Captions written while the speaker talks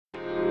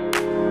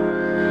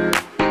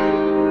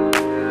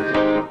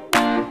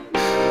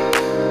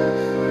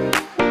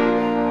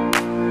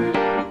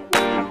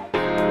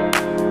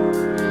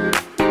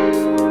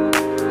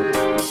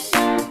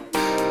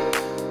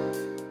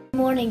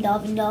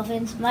Dolphin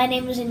Dolphins. My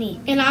name is Anik.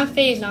 And I'm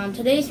Faison.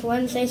 Today's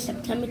Wednesday,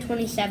 September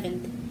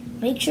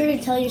 27th. Make sure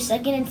to tell your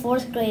 2nd and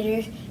 4th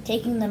graders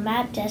taking the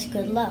MAP test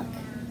good luck.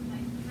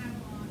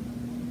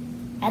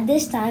 At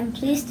this time,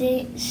 please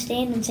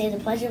stand and say the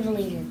Pledge of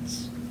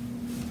Allegiance.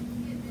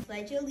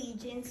 Pledge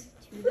allegiance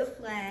to the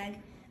flag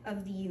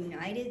of the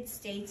United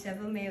States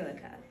of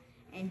America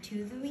and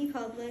to the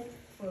republic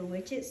for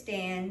which it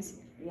stands,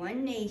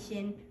 one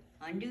nation,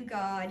 under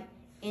God,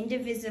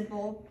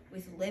 indivisible,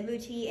 with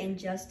liberty and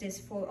justice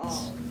for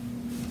all.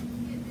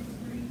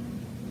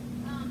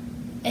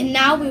 And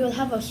now we will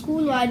have a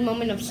school-wide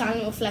moment of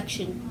silent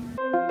reflection.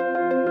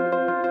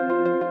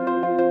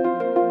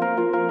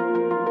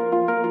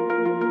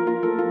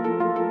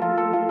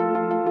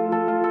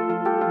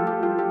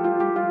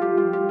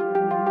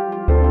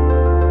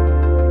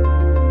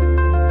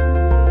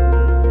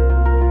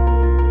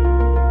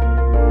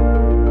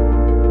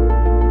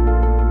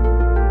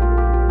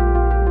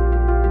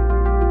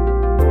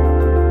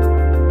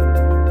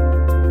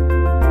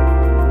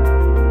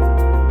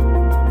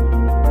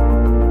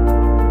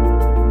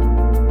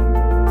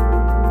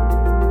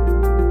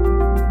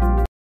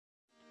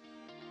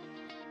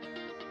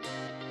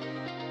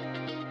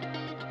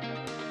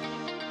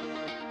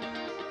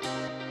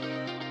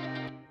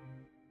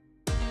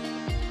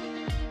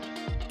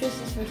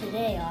 Choices for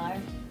today are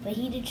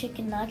fajita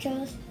chicken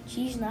nachos,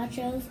 cheese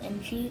nachos,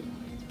 and cheese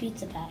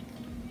pizza pack.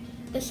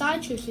 The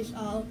side choices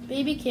are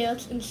baby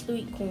carrots and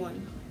sweet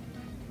corn.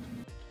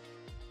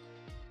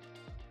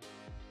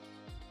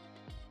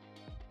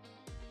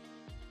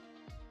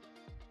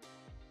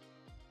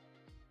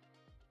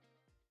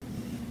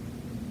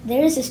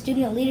 There is a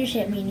student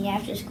leadership meeting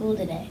after school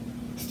today.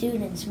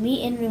 Students,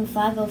 meet in room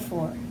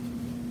 504.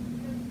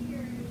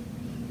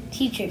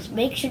 Teachers,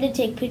 make sure to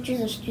take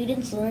pictures of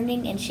students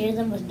learning and share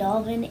them with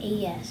Dolphin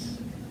AS.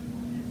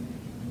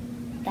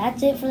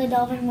 That's it for the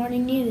Dolphin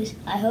Morning News.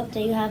 I hope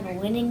that you have a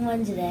winning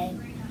one today.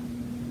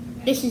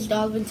 This is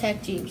Dolphin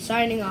Tech Team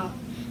signing off.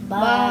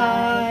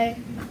 Bye.